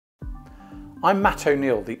I'm Matt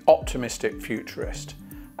O'Neill, the Optimistic Futurist,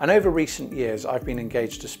 and over recent years I've been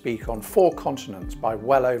engaged to speak on 4 continents by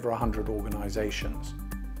well over 100 organisations.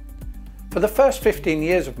 For the first 15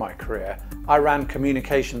 years of my career, I ran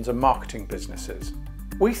communications and marketing businesses.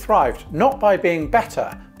 We thrived not by being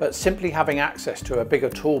better, but simply having access to a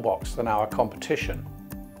bigger toolbox than our competition.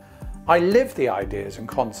 I live the ideas and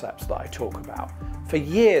concepts that I talk about. For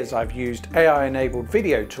years I've used AI-enabled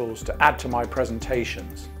video tools to add to my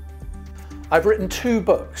presentations. I've written 2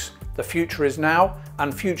 books, The Future Is Now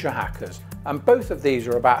and Future Hackers, and both of these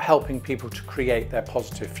are about helping people to create their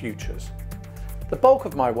positive futures. The bulk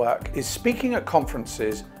of my work is speaking at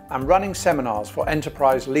conferences and running seminars for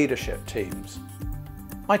enterprise leadership teams.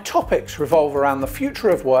 My topics revolve around the future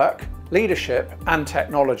of work, leadership and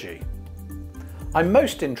technology. I'm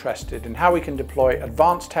most interested in how we can deploy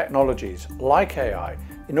advanced technologies like AI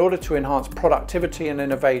in order to enhance productivity and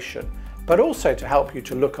innovation, but also to help you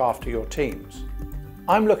to look after your teams.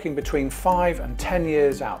 I'm looking between 5 and 10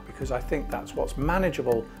 years out because I think that's what's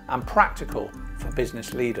manageable and practical for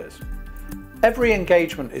business leaders. Every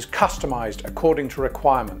engagement is customized according to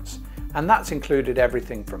requirements, and that's included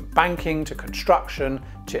everything from banking to construction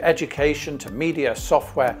to education to media,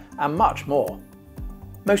 software and much more.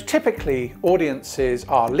 Most typically, audiences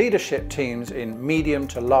are leadership teams in medium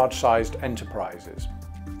to large-sized enterprises.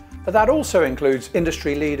 But that also includes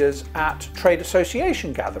industry leaders at trade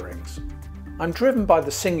association gatherings. I'm driven by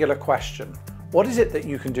the singular question, what is it that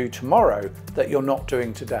you can do tomorrow that you're not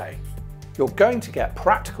doing today? You're going to get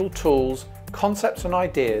practical tools, concepts and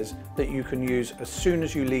ideas that you can use as soon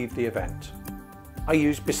as you leave the event. I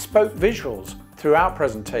use bespoke visuals throughout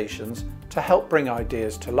presentations to help bring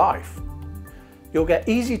ideas to life. You'll get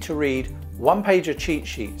easy to read one-pager cheat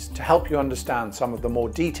sheets to help you understand some of the more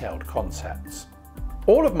detailed concepts.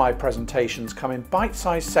 All of my presentations come in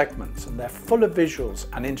bite-sized segments and they're full of visuals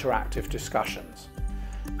and interactive discussions.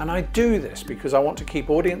 And I do this because I want to keep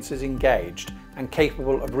audiences engaged and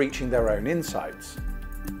capable of reaching their own insights.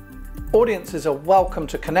 Audiences are welcome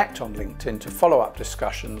to connect on LinkedIn to follow up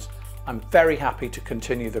discussions. I'm very happy to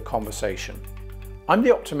continue the conversation. I'm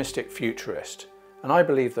the Optimistic Futurist, and I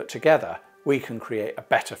believe that together we can create a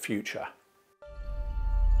better future.